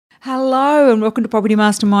Hello and welcome to Property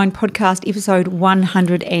Mastermind Podcast episode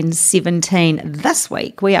 117. This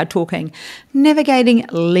week we are talking navigating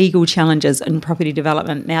legal challenges in property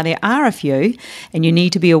development. Now there are a few and you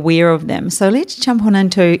need to be aware of them. So let's jump on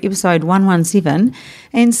into episode 117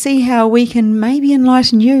 and see how we can maybe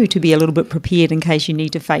enlighten you to be a little bit prepared in case you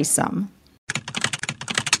need to face some.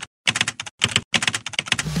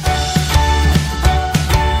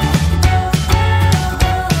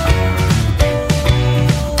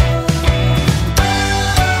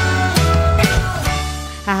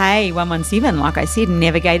 Hey, 117, like I said,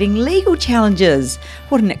 navigating legal challenges.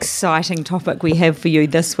 What an exciting topic we have for you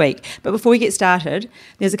this week. But before we get started,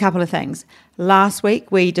 there's a couple of things. Last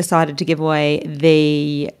week, we decided to give away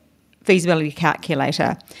the feasibility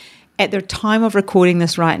calculator. At the time of recording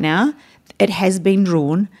this right now, it has been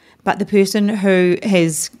drawn, but the person who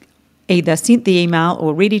has either sent the email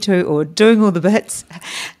or ready to or doing all the bits,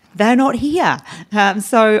 they're not here.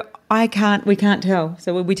 So we can't tell.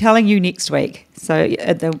 So we'll be telling you next week. So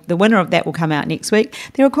the winner of that will come out next week.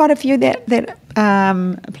 There are quite a few that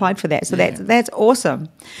applied for that. So that's awesome.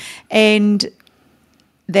 And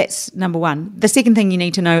that's number one. The second thing you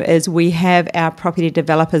need to know is we have our property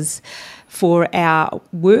developers for our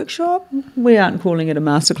workshop. We aren't calling it a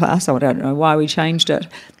masterclass, so I don't know why we changed it.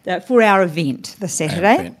 For our event this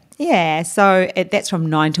Saturday. Yeah, so that's from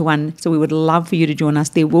 9 to 1. So we would love for you to join us.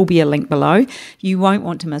 There will be a link below. You won't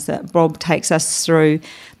want to miss it. Bob takes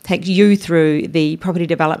you through the property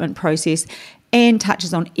development process and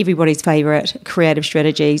touches on everybody's favourite creative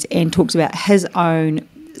strategies and talks about his own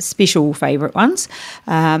special favourite ones.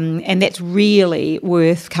 And that's really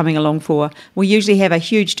worth coming along for. We usually have a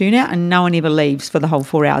huge turnout and no one ever leaves for the whole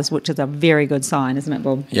 4 hours, which is a very good sign, isn't it,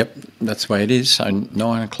 Bob? Yep, that's the way it is. So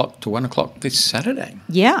 9 o'clock to 1 o'clock this Saturday.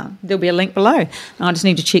 Yeah, there'll be a link below. I just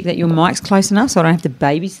need to check that your mic's close enough so I don't have to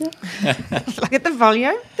babysit. Look at the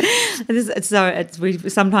volume.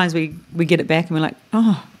 Sometimes we get it back and we're like,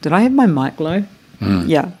 oh, did I have my mic low?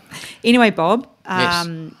 Yeah. Anyway, Bob. Yes.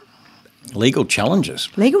 Legal challenges.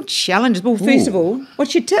 Legal challenges. Well, first of all,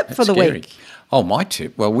 what's your tip for the week? Oh, my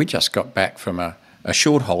tip? Well, we just got back from a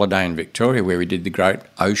short holiday in Victoria where we did the Great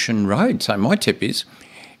Ocean Road. So my tip is,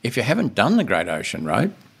 if you haven't done the Great Ocean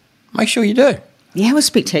Road, make sure you do. Yeah, it was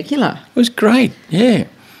spectacular. It was great, yeah.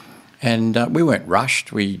 And we weren't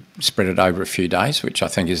rushed. We spread it over a few days, which I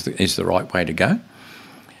think is the right way to go.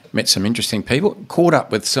 Met some interesting people, caught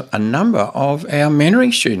up with a number of our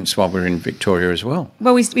mentoring students while we were in Victoria as well.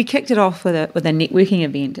 Well, we kicked it off with a networking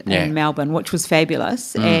event in Melbourne, which was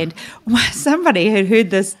fabulous. And somebody had heard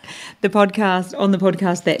the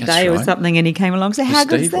podcast that day or something, and he came along and said, how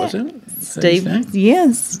good is that? Was it? Steve,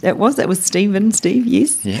 yes, it was. That was Steve,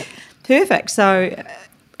 yes. Yeah. Perfect. So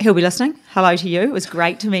he'll be listening. Hello to you. It was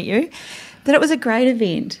great to meet you. But it was a great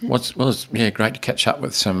event. It was great to catch up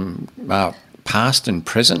with some past and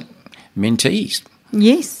present mentees.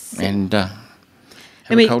 Yes. And have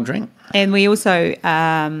a cold drink. And we also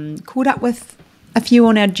caught up with a few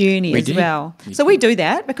on our journey as well. So we do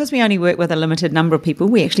that because we only work with a limited number of people.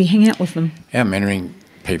 We actually hang out with them. Our mentoring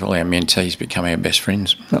people, our mentees, become our best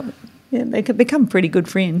friends. Well, yeah, they could become pretty good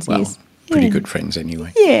friends, yes. Pretty good friends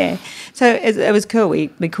anyway. Yeah. So it was cool. We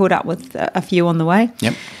caught up with a few on the way.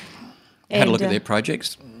 Yep. Had a look at their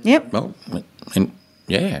projects. Yep. Well, and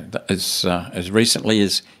as recently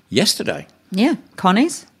as yesterday. Yeah,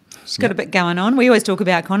 Connie's. She's got a bit going on. We always talk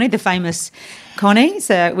about Connie, the famous Connie.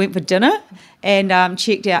 So I went for dinner and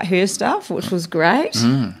checked out her stuff, which was great.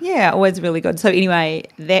 Yeah, always really good. So anyway,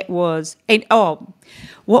 that was...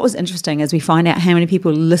 what was interesting is we find out how many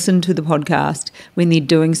people listen to the podcast when they're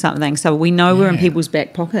doing something. So we know we're in people's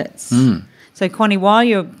back pockets. So, Connie, while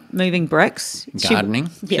you're moving bricks... Gardening.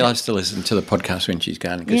 She loves to listen to the podcast when she's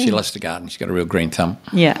gardening because she loves to garden. She's got a real green thumb.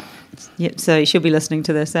 Yeah. Yep. So she'll be listening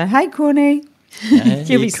to this. So, hey, Connie.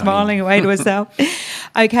 She'll be smiling away to herself.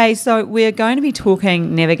 Okay, so we're going to be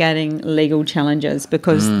talking navigating legal challenges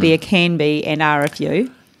because there can be and are a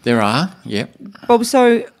few. There are, yep. Bob,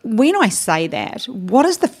 so when I say that, what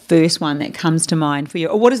is the first one that comes to mind for you?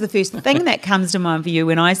 Or what is the first thing that comes to mind for you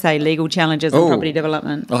when I say legal challenges in property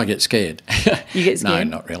development? I get scared. You get scared?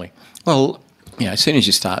 No, not really. Well, as soon as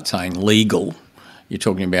you start saying legal, you're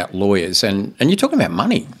talking about lawyers and you're talking about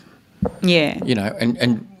money. Yeah.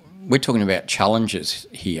 And we're talking about challenges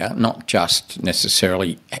here, not just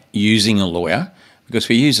necessarily using a lawyer, because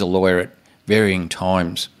we use a lawyer at varying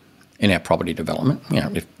times in our property development,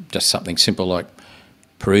 if just something simple like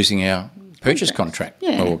perusing our purchase contract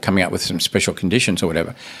or coming up with some special conditions or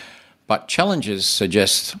whatever. But challenges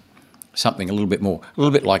suggest something a little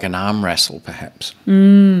bit like an arm wrestle perhaps.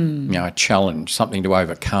 A challenge, something to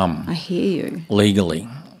overcome. I hear you. Legally,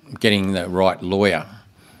 getting the right lawyer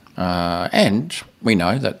And we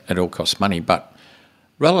know that it all costs money, but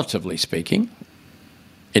relatively speaking,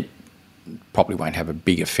 it probably won't have a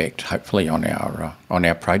big effect, hopefully, on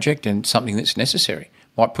our project, and something that's necessary.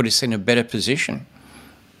 Might put us in a better position,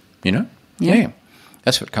 you know? Yeah.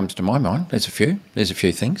 That's what comes to my mind. There's a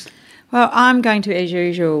few things. Well, I'm going to, as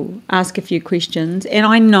usual, ask a few questions. And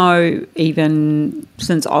I know even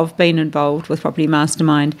since I've been involved with Property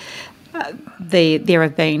Mastermind, there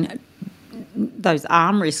have been those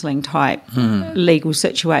arm wrestling type legal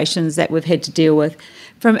situations that we've had to deal with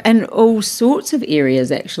from in all sorts of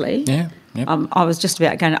areas, actually. Yeah. Yep. I was just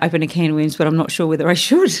about going to open a can of worms, but I'm not sure whether I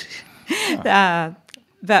should. But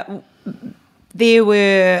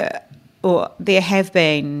there have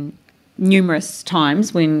been numerous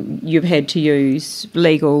times when you've had to use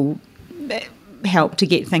legal help to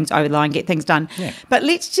get things over the line, get things done. Yeah. But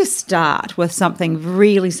let's just start with something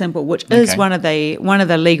really simple, which is one of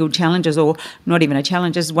the legal challenges, or not even a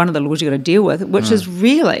challenge, is one of the laws you've got to deal with, which is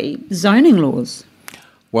really zoning laws.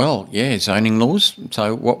 Well, yeah, zoning laws.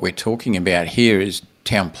 So what we're talking about here is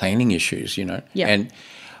town planning issues, you know. Yeah. And,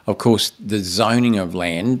 of course, the zoning of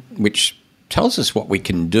land, which tells us what we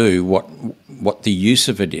can do, what the use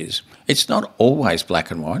of it is. It's not always black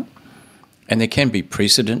and white, and there can be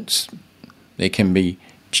precedents. There can be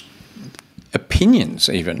opinions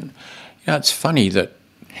even. You know, it's funny that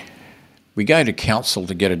we go to council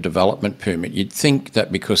to get a development permit. You'd think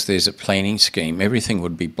that because there's a planning scheme, everything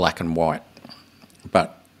would be black and white,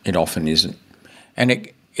 but it often isn't. And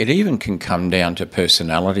it even can come down to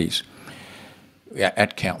personalities.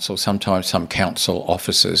 At council, sometimes some council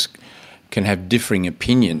officers can have differing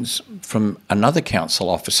opinions from another council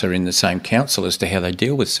officer in the same council as to how they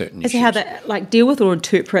deal with certain issues. How they deal with or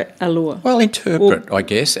interpret a law? Well, I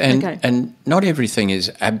guess, and not everything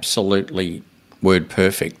is absolutely word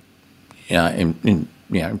perfect, in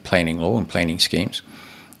planning law and planning schemes,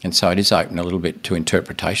 and so it is open a little bit to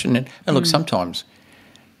interpretation. And look, sometimes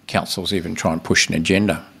councils even try and push an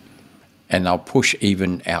agenda, and they'll push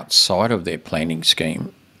even outside of their planning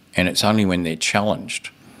scheme, and it's only when they're challenged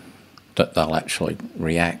that they'll actually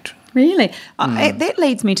react. Really? That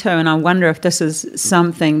leads me to, and I wonder if this is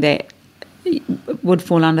something that would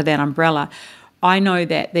fall under that umbrella. I know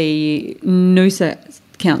that the Noosa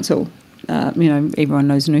Council, everyone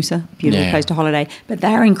knows Noosa, beautiful place to holiday, but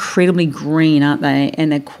they're incredibly green, aren't they?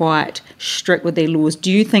 And they're quite strict with their laws.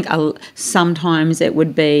 Do you think sometimes it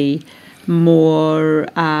would be more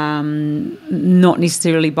not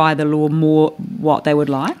necessarily by the law, more what they would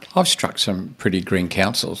like? I've struck some pretty green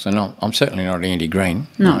councils, and I'm certainly not anti-green.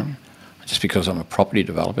 No. Just because I'm a property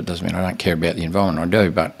developer doesn't mean I don't care about the environment. I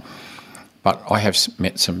do, but I have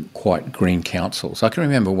met some quite green councils. I can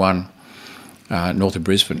remember one north of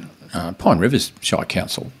Brisbane, Pine Rivers Shire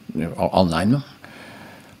Council, I'll name them.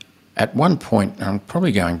 At one point, I'm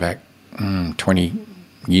probably going back 20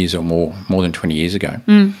 years or more than 20 years ago,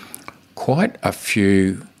 quite a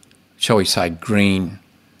few, shall we say, green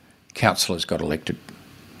councillors got elected.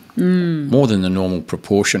 More than the normal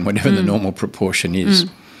proportion, whatever the normal proportion is.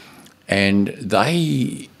 And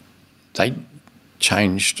they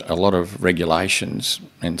changed a lot of regulations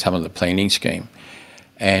and some of the planning scheme,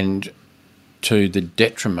 and to the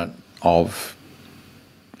detriment of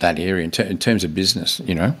that area in terms of business,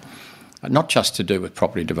 not just to do with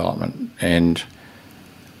property development. And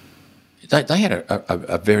they had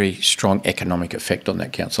a very strong economic effect on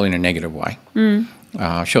that council in a negative way.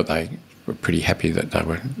 Sure, they were pretty happy that they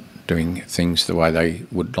were doing things the way they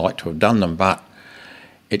would like to have done them, but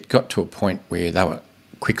it got to a point where they were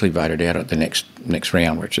quickly voted out at the next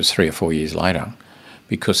round, which is 3 or 4 years later,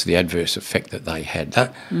 because of the adverse effect that they had.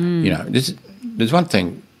 There's one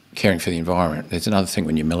thing caring for the environment. There's another thing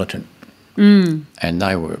when you're militant. And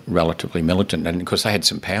they were relatively militant, and of course they had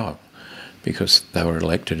some power because they were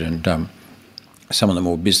elected, and some of the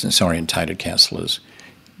more business-orientated councillors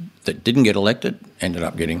that didn't get elected ended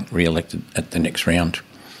up getting re-elected at the next round.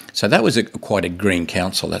 So that was quite a green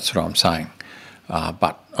council, that's what I'm saying,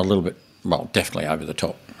 but a little bit, well, definitely over the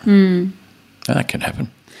top. And that can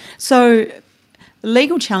happen. So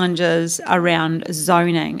legal challenges around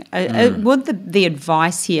zoning, would the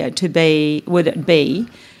advice here would it be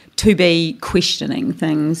to be questioning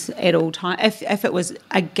things at all times? If it was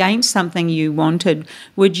against something you wanted,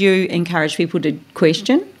 would you encourage people to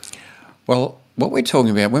question? Well, what we're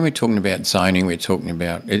talking about, when we're talking about zoning, we're talking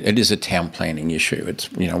about, it is a town planning issue.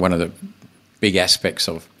 It's, one of the big aspects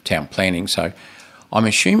of town planning. So I'm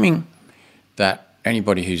assuming that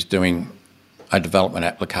anybody who's doing a development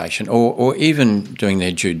application or even doing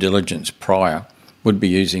their due diligence prior would be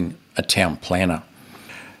using a town planner.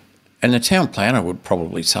 And the town planner would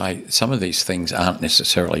probably say some of these things aren't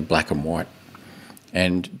necessarily black and white.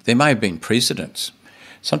 And there may have been precedents.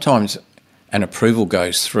 Sometimes an approval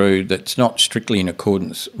goes through that's not strictly in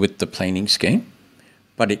accordance with the planning scheme,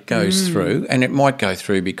 but it goes through, and it might go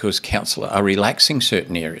through because council are relaxing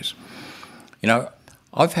certain areas. You know,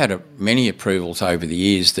 I've had many approvals over the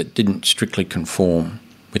years that didn't strictly conform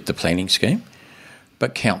with the planning scheme,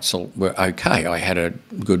 but council were okay. I had a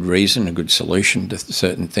good reason, a good solution to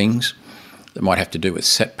certain things. It might have to do with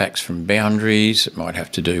setbacks from boundaries. It might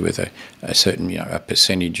have to do with a certain, a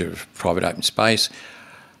percentage of private open space,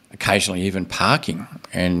 occasionally even parking.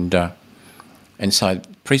 And so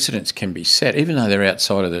precedents can be set, even though they're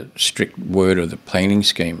outside of the strict word of the planning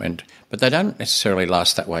scheme, but they don't necessarily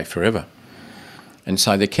last that way forever. And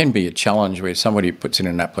so there can be a challenge where somebody puts in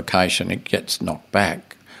an application, it gets knocked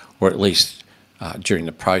back, or at least during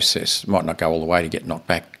the process, it might not go all the way to get knocked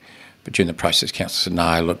back, but during the process, council said,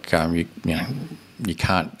 no, look, you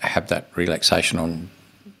can't have that relaxation on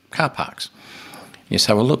car parks. You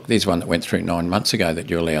say, well, look, there's one that went through 9 months ago that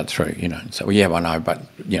you're allowed through, So, well, yeah, I know, but,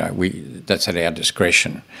 that's at our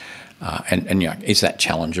discretion. And is that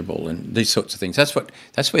challengeable? And these sorts of things. That's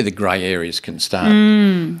where the grey areas can start.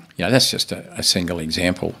 That's just a single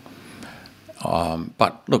example.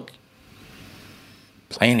 But look,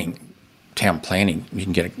 town planning, you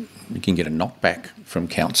can get a knockback from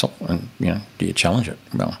council, and do you challenge it?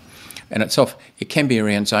 Well, and itself, it can be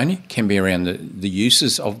around zoning, it can be around the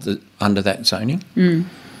uses of under that zoning.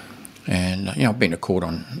 And I've been to court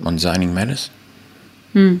on zoning matters.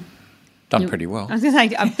 Done pretty well. I was going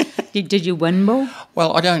to say, did you win, Bull?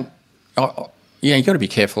 Well, I don't. You got to be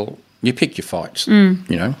careful. You pick your fights.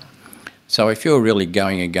 So if you're really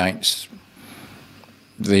going against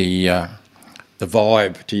the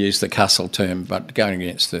vibe, to use the Castle term, but going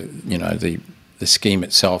against the scheme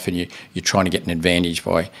itself, and you're trying to get an advantage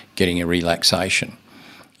by getting a relaxation,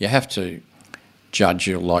 you have to judge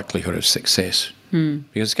your likelihood of success because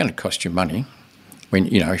it's going to cost you money when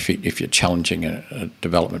if you're challenging a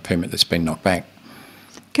development permit that's been knocked back.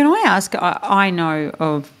 Can I ask? I know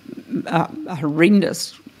of a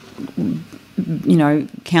horrendous,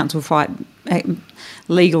 council fight,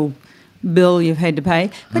 legal bill you've had to pay,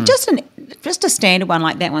 but just a standard one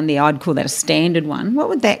like that one there, I'd call that a standard one. What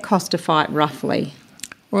would that cost to fight roughly?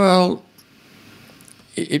 Well,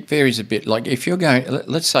 it varies a bit. Like if you're going,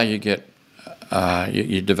 let's say you get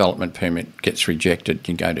your development permit gets rejected,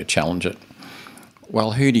 you go to challenge it.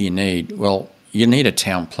 Well, who do you need? Well, you need a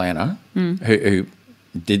town planner who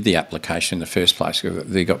did the application in the first place.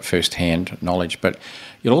 They got first-hand knowledge, but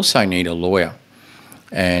you'll also need a lawyer,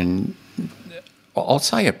 and I'll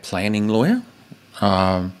say a planning lawyer.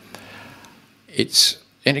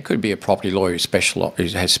 It could be a property lawyer who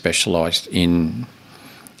has specialised in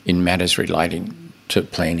matters relating to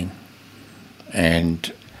planning,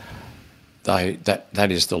 and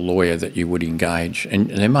that is the lawyer that you would engage. And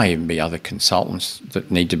there may even be other consultants that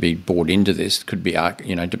need to be brought into this. Could be,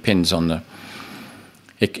 depends on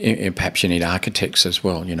perhaps you need architects as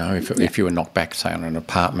well. If you were knocked back, say, on an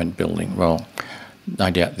apartment building, well, no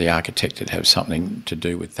doubt the architect would have something to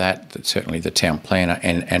do with that. That certainly the town planner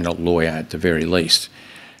and a lawyer at the very least.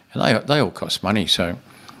 And they all cost money. So,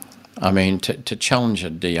 I mean, to challenge a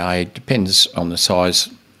DA depends on the size,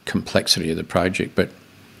 complexity of the project, but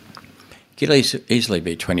it could easily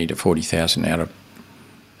be 20 to 40,000 out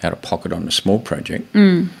of pocket on a small project.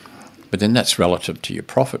 But then that's relative to your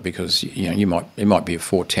profit because it might be a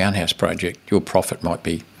 4 townhouse project. Your profit might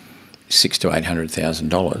be $600,000 to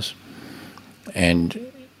 $800,000,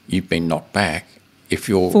 and you've been knocked back. If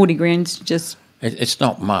you're 40 grand's just. It's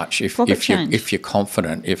not much if you're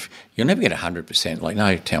confident. If you'll never get 100%. Like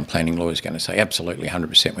no town planning lawyer is going to say absolutely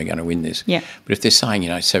 100% we're going to win this. Yeah. But if they're saying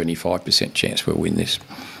 75% chance we'll win this,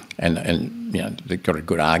 and they've got a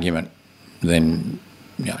good argument, then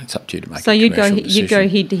it's up to you to make. So you'd go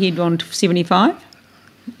head to head on 75.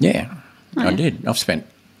 Yeah, I did. I've spent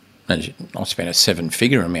a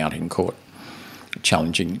 7-figure amount in court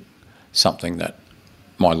challenging something that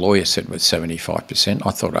my lawyer said was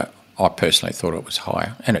 75%. I personally thought it was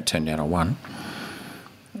higher, and it turned out I won.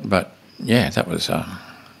 But yeah, that was a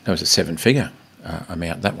 7-figure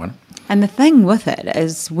amount, that one. And the thing with it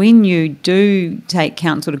is when you do take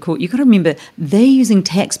council to court, you've got to remember they're using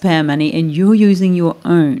taxpayer money and you're using your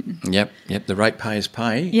own. Yep, the ratepayers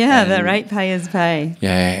pay. Yeah, the ratepayers pay.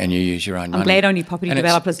 Yeah, and you use your own money. I'm glad only property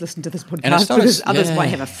developers listen to this podcast because others might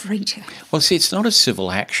have a free to. Well, see, it's not a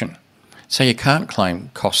civil action, so you can't claim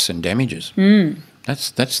costs and damages. That's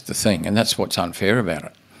the thing, and that's what's unfair about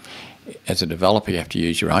it. As a developer, you have to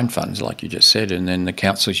use your own funds, like you just said, and then the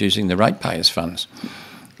council's using the ratepayers' funds.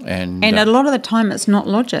 And a lot of the time it's not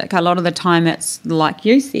logic. A lot of the time it's, like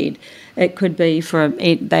you said, It could be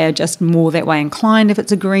they are just more that way inclined if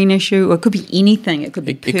it's a green issue, or it could be anything. It could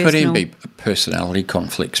be personal. It could even be personality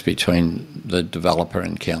conflicts between the developer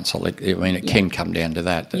and council. It can come down to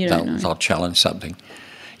that they'll challenge something.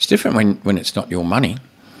 It's different when it's not your money.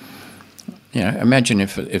 Imagine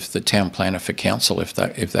if the town planner for council, if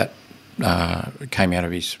that came out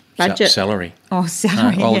of his budget. Salary. Oh,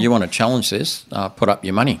 salary. You want to challenge this? Put up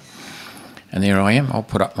your money. And there I am. I'll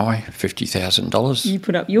put up my $50,000. You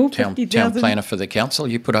put up your $50,000. Town planner for the council.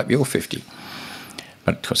 You put up your 50.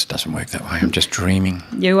 But of course, it doesn't work that way. I'm just dreaming.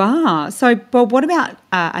 You are. So, Bob, what about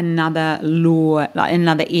another law, like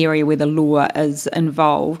another area where the law is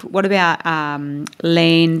involved? What about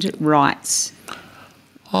land rights?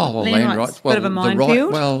 Oh, well, land rights. Bit of a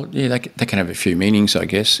minefield. They can have a few meanings, I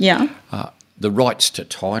guess. Yeah. The rights to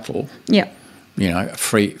title. Yeah.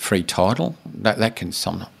 Free title. That can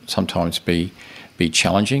sometimes be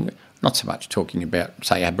challenging. Not so much talking about,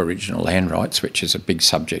 say, Aboriginal land rights, which is a big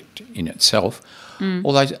subject in itself.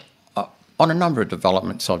 Although on a number of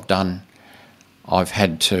developments I've done, I've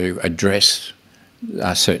had to address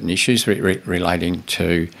certain issues relating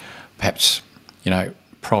to perhaps,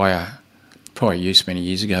 prior use many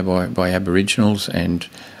years ago by Aboriginals, and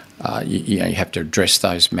you have to address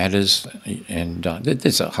those matters, and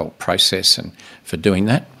there's a whole process and for doing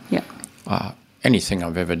that. Yeah. Anything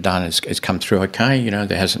I've ever done has come through okay.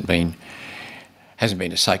 There hasn't been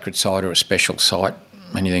a sacred site or a special site,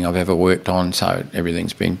 anything I've ever worked on, so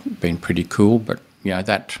everything's been pretty cool. But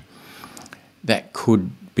that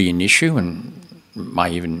could be an issue and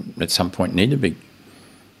may even at some point need to be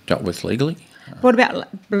dealt with legally. What about,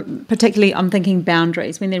 particularly, I'm thinking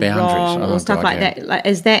boundaries, when they're wrong or stuff like that? Like,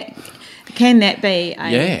 can that be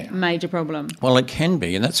a major problem? Well, it can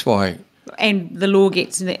be, and that's why. And the law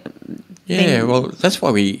gets that. Yeah, well, that's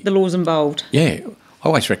why the law's involved. Yeah, I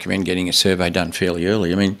always recommend getting a survey done fairly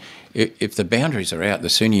early. I mean, if the boundaries are out, the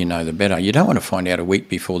sooner you know, the better. You don't want to find out a week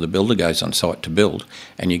before the builder goes on site to build,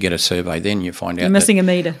 and you get a survey. Then you find out you're missing a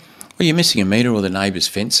metre. Well, you're missing a metre, or the neighbour's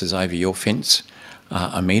fence is over your fence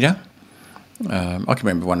a metre. I can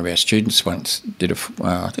remember one of our students once did I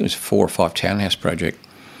think it was a 4 or 5 townhouse project,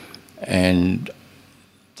 and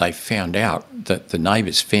they found out that the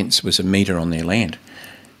neighbour's fence was a metre on their land,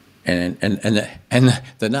 and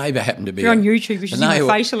the neighbour happened to be. You're on YouTube. You should see my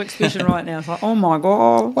facial expression right now. It's like, oh my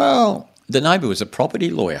god. Well, the neighbour was a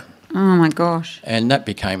property lawyer. Oh my gosh. And that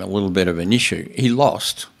became a little bit of an issue. He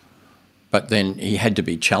lost, but then he had to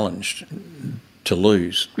be challenged to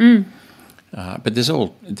lose. But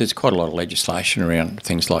there's quite a lot of legislation around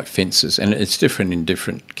things like fences, and it's different in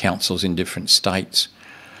different councils in different states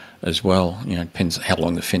as well. It depends how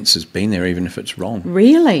long the fence has been there, even if it's wrong.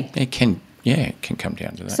 Really? It can come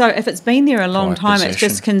down to that. So if it's been there a long time, it's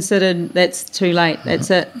just considered that's too late.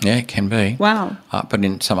 That's it. Yeah, it can be. Wow. But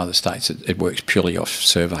in some other states, it works purely off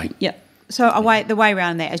survey. Yeah. So the way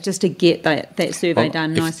around that is just to get that survey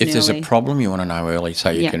done nice and early. If there's a problem, you want to know early so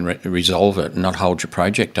you can resolve it and not hold your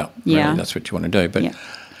project up. Yeah. Really, that's what you want to do.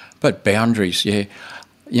 But boundaries, this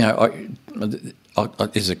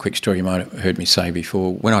is a quick story you might have heard me say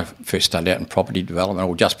before. When I first started out in property development,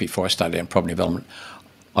 or just before I started out in property development,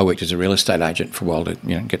 I worked as a real estate agent for a while to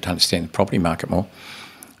get to understand the property market more.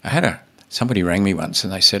 I had somebody rang me once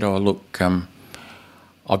and they said, "Oh, look,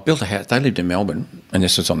 I built a house." They lived in Melbourne, and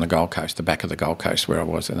this was on the Gold Coast, the back of the Gold Coast where I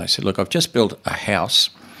was. And they said, "Look, I've just built a house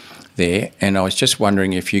there, and I was just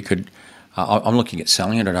wondering if you could. I'm looking at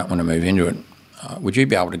selling it. I don't want to move into it. Would you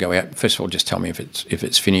be able to go out? First of all, just tell me if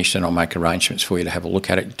it's finished, and I'll make arrangements for you to have a look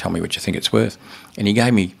at it. Tell me what you think it's worth." And he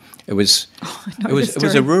gave me. It was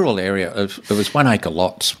a rural area. It was 1 acre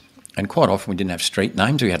lots, and quite often we didn't have street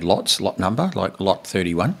names. We had lot number, like lot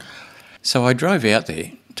 31. So I drove out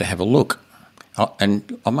there to have a look,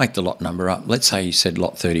 and I'll make the lot number up. Let's say he said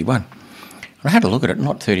lot 31. And I had a look at it, and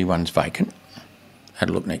lot 31's vacant. Had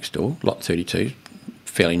a look next door, lot 32,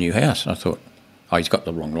 fairly new house. And I thought, oh, he's got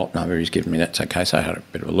the wrong lot number. He's given me that's okay. So I had a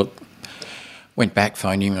bit of a look. Went back,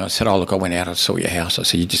 phoned him, and I said, "Oh, look, I went out, I saw your house." I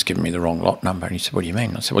said, "You've just given me the wrong lot number." And he said, "What do you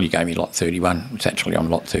mean?" I said, "Well, you gave me lot 31. It's actually on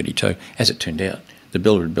lot 32. As it turned out, the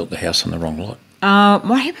builder had built the house on the wrong lot.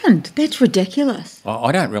 What happened? That's ridiculous.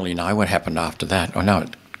 I don't really know what happened after that. I know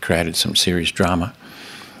it created some serious drama.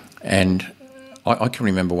 And I can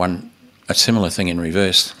remember a similar thing in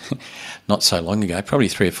reverse not so long ago, probably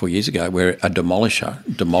 3 or 4 years ago, where a demolisher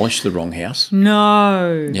demolished the wrong house.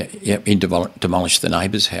 No. Yeah, he demolished the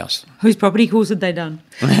neighbour's house. Whose property course had they done?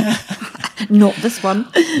 Not this one.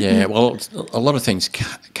 Yeah, well, a lot of things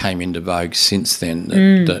came into vogue since then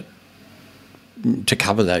that to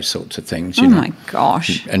cover those sorts of things. My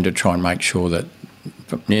gosh. And to try and make sure that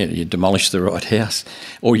you demolish the right house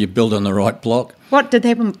or you build on the right block. What did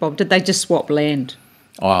happen, Bob? Did they just swap land?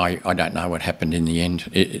 I don't know what happened in the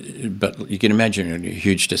end, but you can imagine a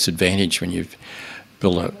huge disadvantage when you've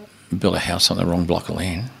built a house on the wrong block of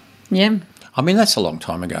land. Yeah. I mean, that's a long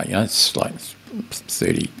time ago. It's like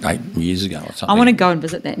 38 years ago or something. I want to go and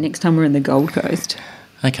visit that next time we're in the Gold Coast.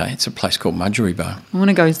 Okay, it's a place called Mudgery Bar. I want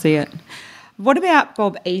to go see it. What about,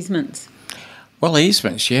 Bob, easements? Well,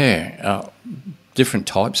 easements, yeah. Different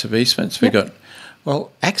types of easements. We've got,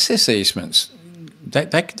 access easements,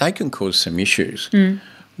 they can cause some issues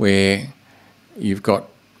where you've got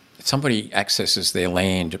somebody accesses their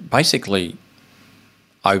land basically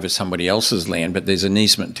over somebody else's land, but there's an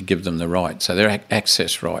easement to give them the right. So they're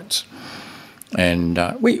access rights. And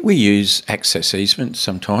we use access easements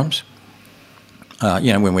sometimes.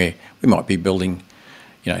 When we might be building,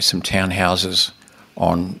 some townhouses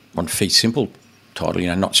on fee simple title,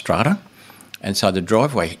 not strata. And so the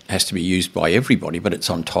driveway has to be used by everybody, but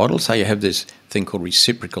it's on title. So you have this thing called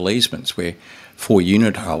reciprocal easements where 4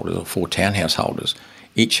 unit holders or 4 townhouse holders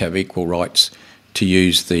each have equal rights to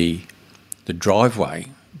use the driveway,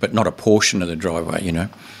 but not a portion of the driveway,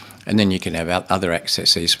 And then you can have other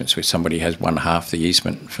access easements where somebody has one half the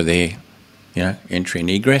easement for their, entry and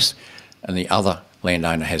egress, and the other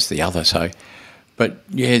landowner has the other. So, but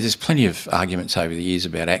yeah, there's plenty of arguments over the years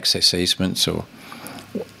about access easements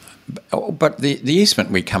but the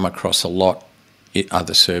easement we come across a lot are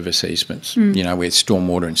the service easements, where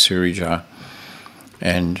stormwater and sewerage are.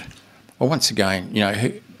 And, once again,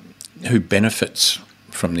 who benefits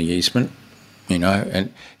from the easement,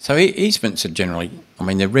 And so easements are generally,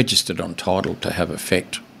 they're registered on title to have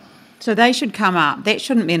effect. So they should come up. That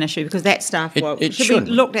shouldn't be an issue because that stuff it should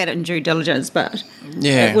be looked at in due diligence, but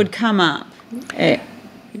it would come up.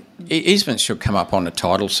 Easements should come up on a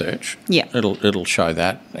title search. Yeah. It'll show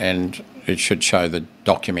that, and it should show the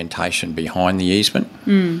documentation behind the easement.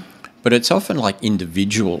 But it's often like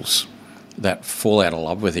individuals that fall out of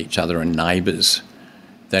love with each other and neighbours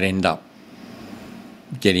that end up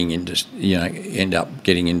getting into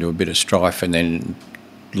a bit of strife and then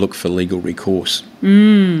look for legal recourse.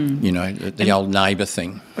 The old neighbour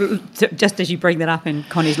thing. Just as you bring that up, and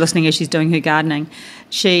Connie's listening as she's doing her gardening,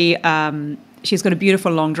 she's got a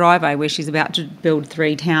beautiful long driveway where she's about to build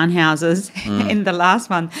 3 townhouses. And the last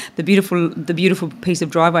one, the beautiful piece of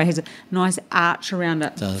driveway has a nice arch around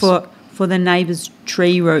it for the neighbour's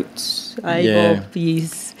tree roots. Bob?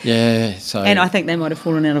 Yes. Yeah. So. And I think they might have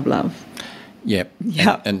fallen out of love. Yep.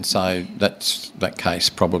 And so that case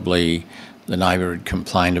probably the neighbour had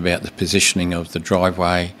complained about the positioning of the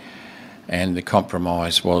driveway, and the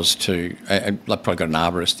compromise was to they've probably got an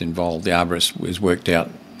arborist involved. The arborist was worked out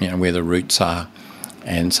where the roots are,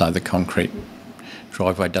 and so the concrete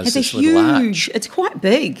driveway does this little arch. It's quite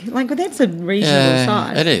big. That's a reasonable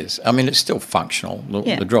size. It is. It's still functional.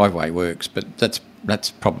 The driveway works, but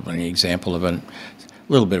that's probably an example of a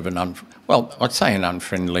little bit of I'd say an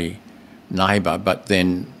unfriendly neighbour, but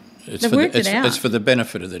then it's for the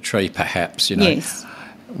benefit of the tree, perhaps. Yes.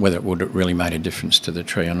 Whether it would have really made a difference to the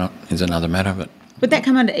tree or not is another matter. But would that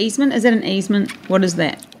come under easement? Is that an easement? What is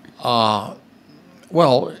that?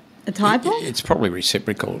 Well, a title? It's probably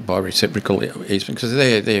reciprocal easement because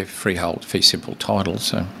they're freehold, fee simple title.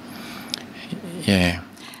 So, yeah,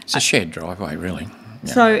 it's a shared driveway, really.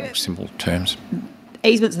 So simple terms.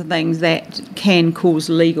 Easements are things that can cause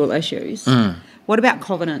legal issues. What about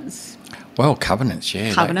covenants? Well, covenants,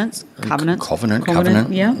 yeah. Covenant,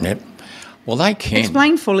 yeah. Yep. Well, they can.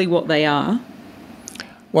 Explain fully what they are.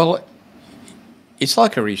 Well, it's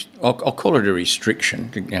like I'll call it a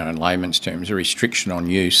restriction, in layman's terms. A restriction on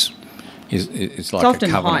use is like it's often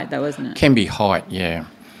a covenant. Height, though, isn't it? Can be height, yeah.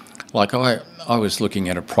 Like I was looking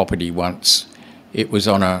at a property once. It was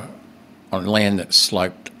on land that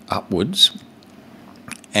sloped upwards,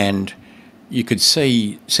 and you could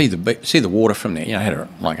see the water from there. It had a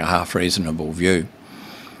half reasonable view,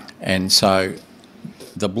 and so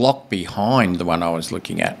the block behind the one I was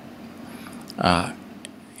looking at,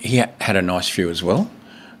 he had a nice view as well.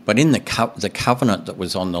 But in the covenant that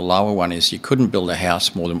was on the lower one is you couldn't build a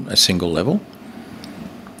house more than a single level.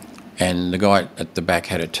 And the guy at the back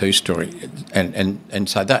had a 2-storey. And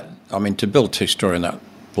so that, to build 2-storey on that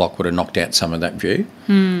block would have knocked out some of that view.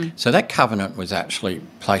 So that covenant was actually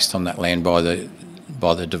placed on that land by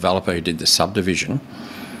the developer who did the subdivision,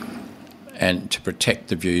 and to protect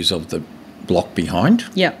the views of the block behind.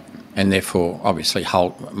 Yep. And therefore, obviously,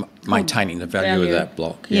 maintaining the value of that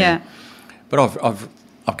block. Yeah. But I've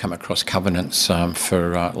come across covenants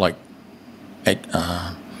for like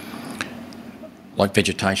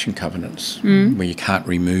vegetation covenants, where you can't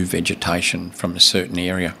remove vegetation from a certain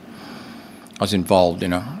area. was involved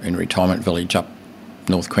in a retirement village up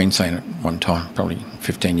North Queensland at one time, probably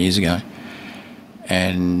 15 years ago,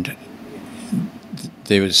 and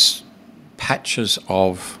there was patches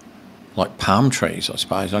of like palm trees, I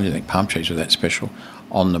suppose. I didn't think palm trees were that special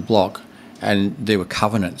on the block, and there were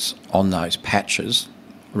covenants on those patches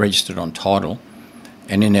registered on title,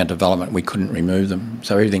 and in our development we couldn't remove them,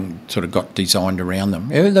 so everything sort of got designed around them.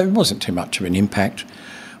 There wasn't too much of an impact,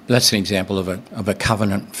 but that's an example of a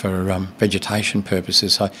covenant for vegetation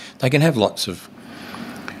purposes. So they can have lots of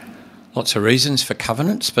reasons for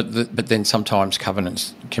covenants, but then sometimes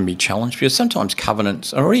covenants can be challenged, because sometimes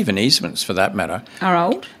covenants, or even easements for that matter,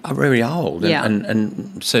 are very old Yeah.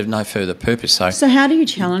 and serve no further purpose. So how do you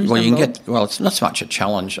challenge them, you can Bob? it's not so much a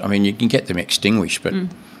challenge. I mean, you can get them extinguished,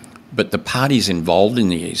 but the parties involved in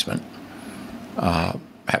the easement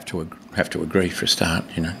have to agree for a start.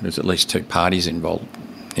 You know, there's at least two parties involved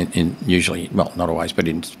in usually, well, not always, but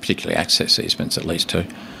in particularly access easements, at least two.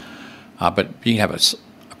 But you can have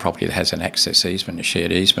a property that has an access easement, a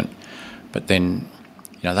shared easement, but then,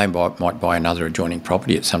 you know, they might buy another adjoining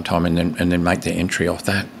property at some time and then make their entry off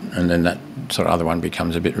that, and then that sort of other one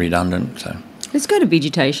becomes a bit redundant. So Let's go to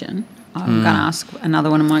vegetation. I'm going to ask another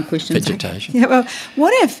one of my questions. Vegetation. Yeah, well,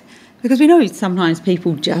 what if, because we know sometimes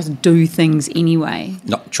people just do things anyway.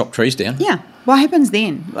 not chop trees down. Yeah. What happens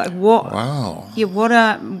then? Like what? Wow. Yeah. What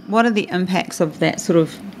are the impacts of that sort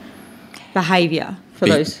of behaviour for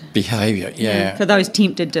those behaviour? Yeah. for those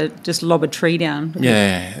tempted to just lob a tree down?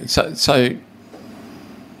 Yeah. So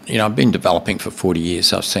you know, I've been developing for 40 years,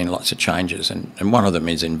 so I've seen lots of changes, and one of them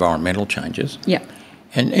is environmental changes. Yeah.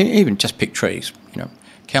 And even just pick trees. You know,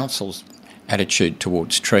 council's attitude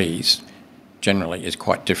towards trees generally is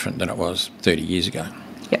quite different than it was 30 years ago,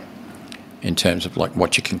 Yep. in terms of like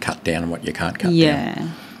what you can cut down and what you can't cut down. Yeah.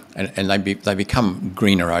 And they become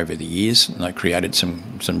greener over the years, and they created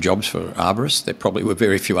some jobs for arborists. There probably were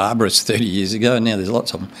very few arborists 30 years ago, and now there's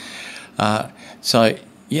lots of them. So,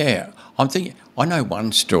 yeah, I'm thinking, I know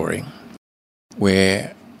one story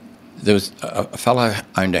where there was a fellow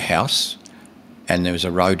owned a house and there was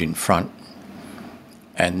a road in front,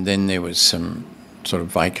 and then there was some sort of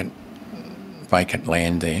vacant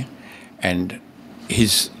land there, and he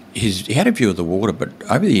had a view of the water, but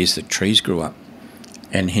over the years the trees grew up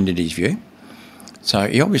and hindered his view. So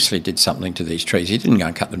he obviously did something to these trees. He didn't go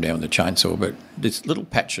and cut them down with a chainsaw, but this little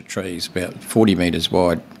patch of trees, about 40 metres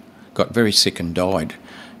wide, got very sick and died.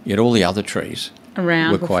 Yet all the other trees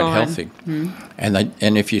Around were quite fine. healthy.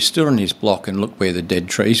 And if you stood on his block and looked where the dead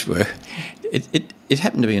trees were, it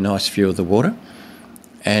happened to be a nice view of the water.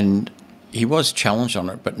 And he was challenged on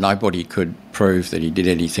it, but nobody could prove that he did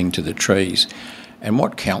anything to the trees. And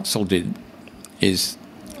what council did is,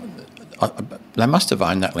 they must have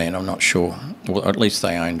owned that land, I'm not sure. Well, at least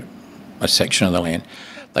they owned a section of the land.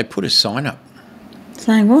 They put a sign up.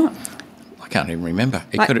 Saying what? I can't even remember.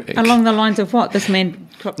 Along the lines of what? This man...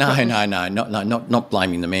 Not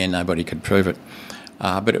blaming the man. Nobody could prove it.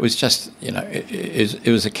 But it was just, you know, it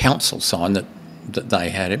was a council sign that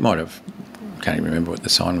they had. It might have... can't even remember what the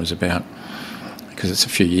sign was about, because it's a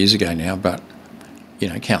few years ago now, but... You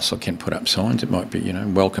know, council can put up signs. It might be, you know,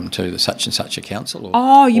 welcome to the such and such a council.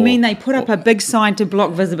 You mean they put up a big sign to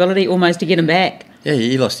block visibility almost to get him back? Yeah,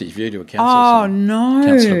 he lost his view to a council Oh, sign. no.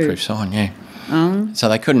 Council-approved sign, yeah. So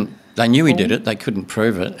they couldn't... They knew he did it. They couldn't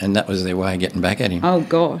prove it, and that was their way of getting back at him. Oh,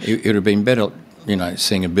 gosh. It would have been better, you know,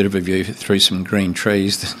 seeing a bit of a view through some green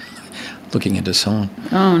trees than looking at a sign.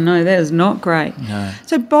 Oh, no, that is not great. No.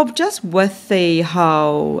 So, Bob, just with the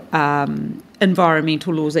whole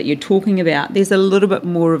environmental laws that you're talking about, there's a little bit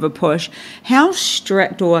more of a push. How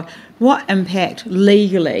strict or what impact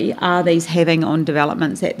legally are these having on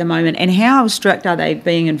developments at the moment, and how strict are they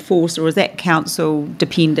being enforced, or is that council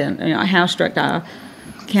dependent? You know, how strict are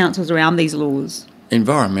councils around these laws?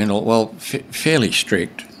 Environmental, well, fairly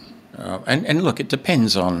strict. And look, it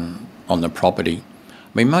depends on the property.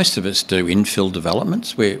 I mean, most of us do infill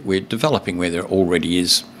developments. We're developing where there already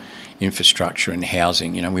is infrastructure and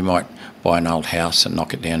housing. You know, we might buy an old house and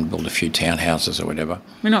knock it down and build a few townhouses or whatever.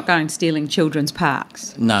 We're not going stealing children's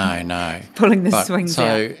parks. No. Pulling the swings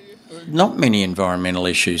out. Not many environmental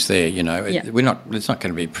issues there, you know. Yeah. There's not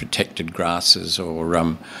going to be protected grasses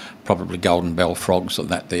or probably golden bell frogs or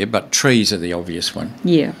that there, but trees are the obvious one.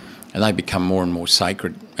 Yeah. And they become more and more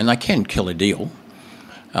sacred, and they can kill a deal.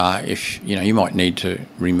 If you know, you might need to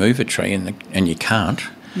remove a tree and you can't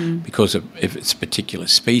because if it's a particular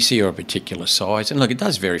species or a particular size. And look, it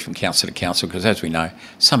does vary from council to council, because as we know,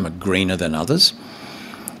 some are greener than others.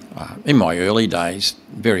 In my early days,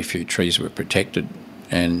 very few trees were protected,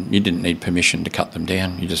 and you didn't need permission to cut them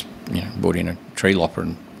down. You just, you know, brought in a tree lopper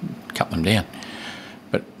and cut them down.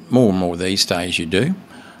 But more and more these days you do.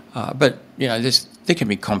 But, there can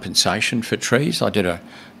be compensation for trees. I did a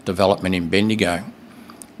development in Bendigo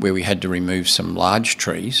where we had to remove some large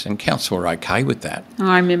trees, and council were okay with that. Oh,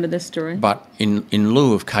 I remember this story. But in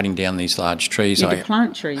lieu of cutting down these large trees, I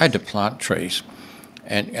had to plant trees,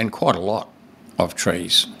 and quite a lot of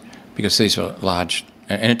trees, because these were large,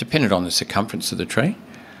 and it depended on the circumference of the tree.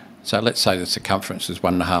 So let's say the circumference was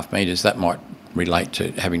 1.5 metres, that might relate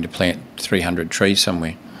to having to plant 300 trees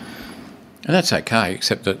somewhere. And that's okay,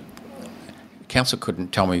 except that council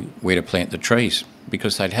couldn't tell me where to plant the trees,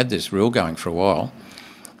 because they'd had this rule going for a while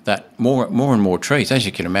that more and more trees, as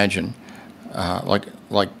you can imagine, I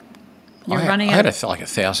had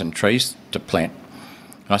 1,000 trees to plant.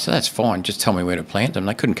 And I said, that's fine, just tell me where to plant them.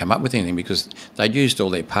 They couldn't come up with anything because they'd used all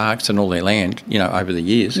their parks and all their land, over the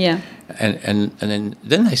years. Yeah. And then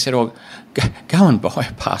they said, go and buy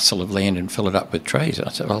a parcel of land and fill it up with trees. And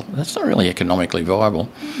I said, well, that's not really economically viable.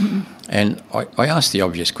 Mm-hmm. And I asked the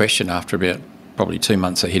obvious question after about probably 2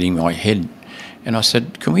 months of hitting my head. And I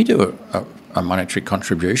said, can we do a monetary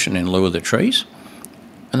contribution in lieu of the trees?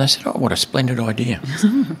 And they said, oh, what a splendid idea.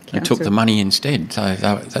 They took the money instead. So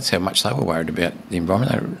that's how much they were worried about the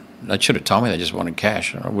environment. They should have told me they just wanted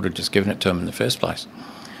cash. I would have just given it to them in the first place.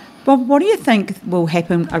 Bob, what do you think will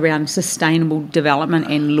happen around sustainable development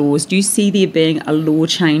and laws? Do you see there being a law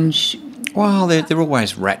change? Well, they're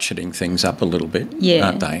always ratcheting things up a little bit,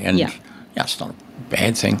 aren't they? And it's not a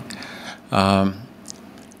bad thing.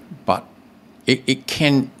 But it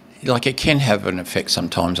can have an effect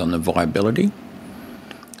sometimes on the viability.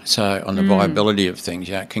 So on the viability of things,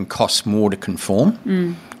 it can cost more to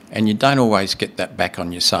conform, and you don't always get that back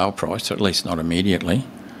on your sale price, or at least not immediately.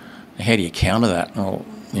 How do you counter that? Well,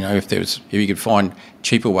 if you could find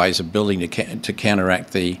cheaper ways of building to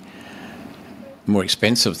counteract the more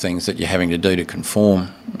expensive things that you're having to do to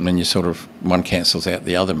conform, and then you sort of one cancels out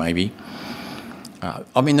the other maybe.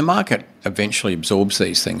 The market eventually absorbs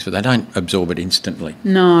these things, but they don't absorb it instantly.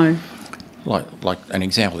 No. Like an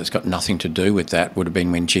example that's got nothing to do with that would have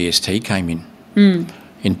been when GST came in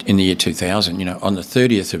the year 2000. On the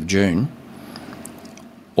 30th of June,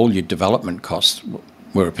 all your development costs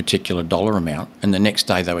were a particular dollar amount, and the next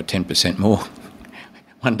day they were 10% more,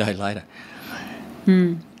 one day later.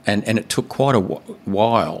 And it took quite a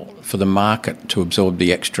while for the market to absorb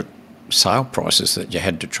the extra sale prices that you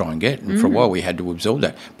had to try and get. And for a while we had to absorb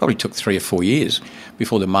that. Probably took 3 or 4 years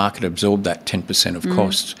before the market absorbed that 10% of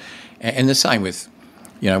costs. And the same with,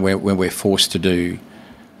 when we're forced to do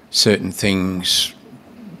certain things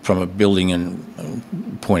from a building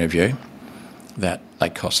and point of view, that they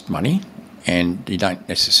cost money and you don't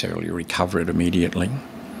necessarily recover it immediately.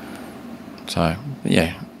 So,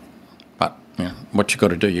 but what you got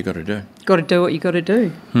to do, you got to do. Got to do what you got to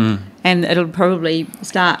do. And it'll probably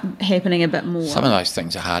start happening a bit more. Some of those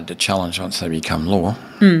things are hard to challenge once they become law.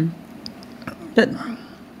 But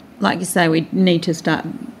like you say, we need to start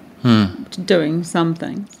doing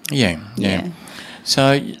something. Yeah.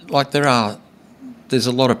 So, there's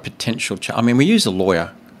a lot of potential. We use a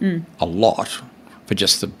lawyer a lot for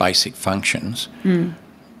just the basic functions,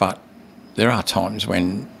 but there are times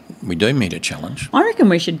when we do meet a challenge. I reckon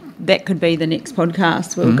that could be the next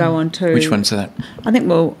podcast we'll go on to. Which one's that? I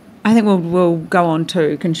think we'll go on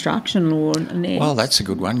to construction law next. Well, that's a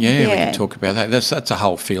good one. Yeah, we can talk about that. That's a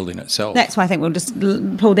whole field in itself. That's why I think we'll just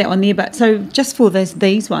pull that one there. But so just for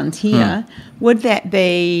these ones here, would that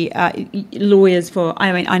be lawyers for?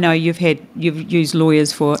 I know you've used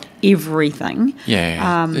lawyers for everything.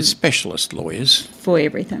 Yeah, there's specialist lawyers for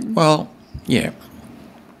everything. Well, yeah.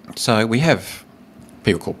 So we have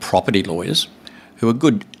people called property lawyers who are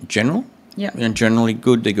good general. Yep. And generally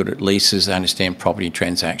good. They're good at leases. They understand property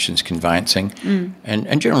transactions, conveyancing,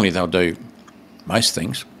 and generally they'll do most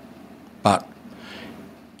things. But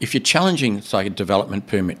if you're challenging, say, a development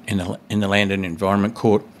permit in the Land and Environment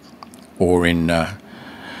Court or in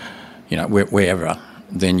wherever,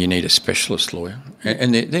 then you need a specialist lawyer,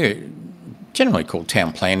 and they're generally called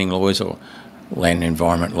town planning lawyers or land and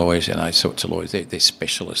environment lawyers, those sorts of lawyers. They're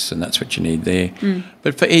specialists, and that's what you need there.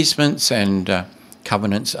 But for easements and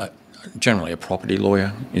covenants, generally a property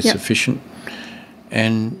lawyer is sufficient.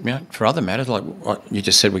 And for other matters, like what you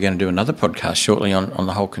just said, we're going to do another podcast shortly on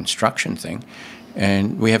the whole construction thing,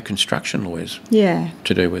 and we have construction lawyers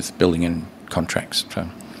to do with building and contracts.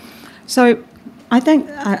 So I think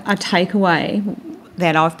a takeaway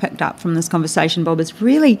that I've picked up from this conversation, Bob, is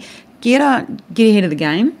really get ahead of the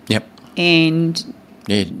game. Yep. And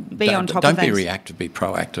be on top of things. Don't be reactive, be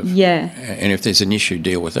proactive. Yeah. And if there's an issue,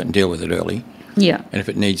 deal with it and deal with it early. Yeah. And if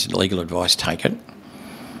it needs legal advice, take it.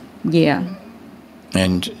 Yeah.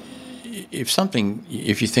 And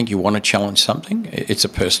if you think you want to challenge something, it's a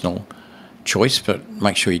personal choice, but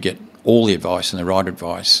make sure you get all the advice and the right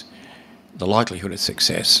advice, the likelihood of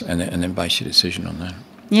success, and then base your decision on that.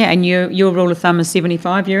 Yeah, and your rule of thumb is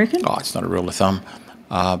 75, you reckon? Oh, it's not a rule of thumb,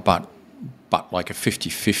 but like a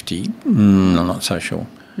 50-50, I'm not so sure.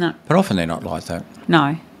 No. But often they're not like that.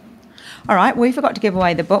 No. All right, we forgot to give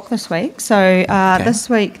away the book this week. So This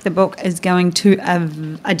week the book is going to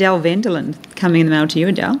Adele Vanderland, coming in the mail to you,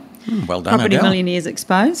 Adele. Well done, Property Adele. Millionaires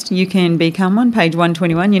Exposed. You can become one, page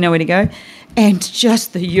 121, you know where to go. And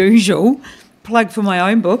just the usual plug for my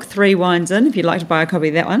own book, 3 Wines In. If you'd like to buy a copy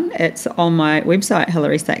of that one, it's on my website,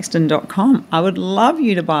 hilarysaxton.com. I would love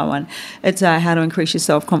you to buy one. It's how to increase your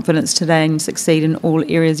self-confidence today and succeed in all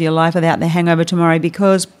areas of your life without the hangover tomorrow,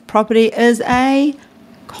 because property is a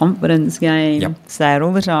confidence game. Yep. Say it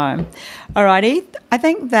all the time. Alrighty, I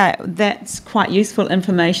think that's quite useful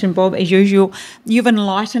information, Bob. As usual, you've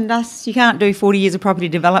enlightened us. You can't do 40 years of property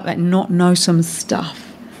development and not know some stuff.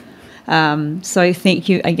 So thank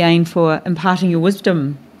you again for imparting your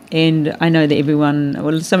wisdom. And I know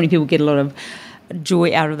that so many people get a lot of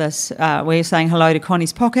joy out of this. We're saying hello to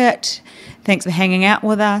Connie's Pocket. Thanks for hanging out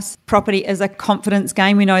with us. Property is a confidence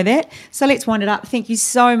game, we know that. So let's wind it up. Thank you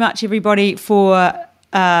so much, everybody, for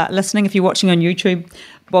listening. If you're watching on YouTube,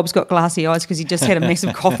 Bob's got glassy eyes because he just had a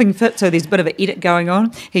massive coughing fit, so there's a bit of an edit going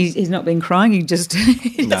on. He's not been crying, he just...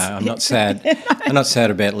 No, I'm not sad. I'm not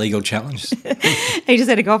sad about legal challenges. He just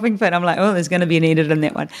had a coughing fit. I'm like, oh, there's going to be an edit in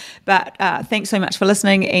that one. But thanks so much for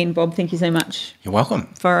listening, and Bob, thank you so much. You're welcome.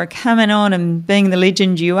 For coming on and being the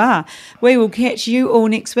legend you are. We will catch you all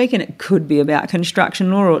next week, and it could be about construction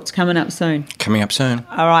law, or it's coming up soon. Coming up soon.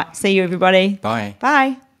 All right, see you, everybody. Bye.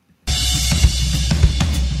 Bye.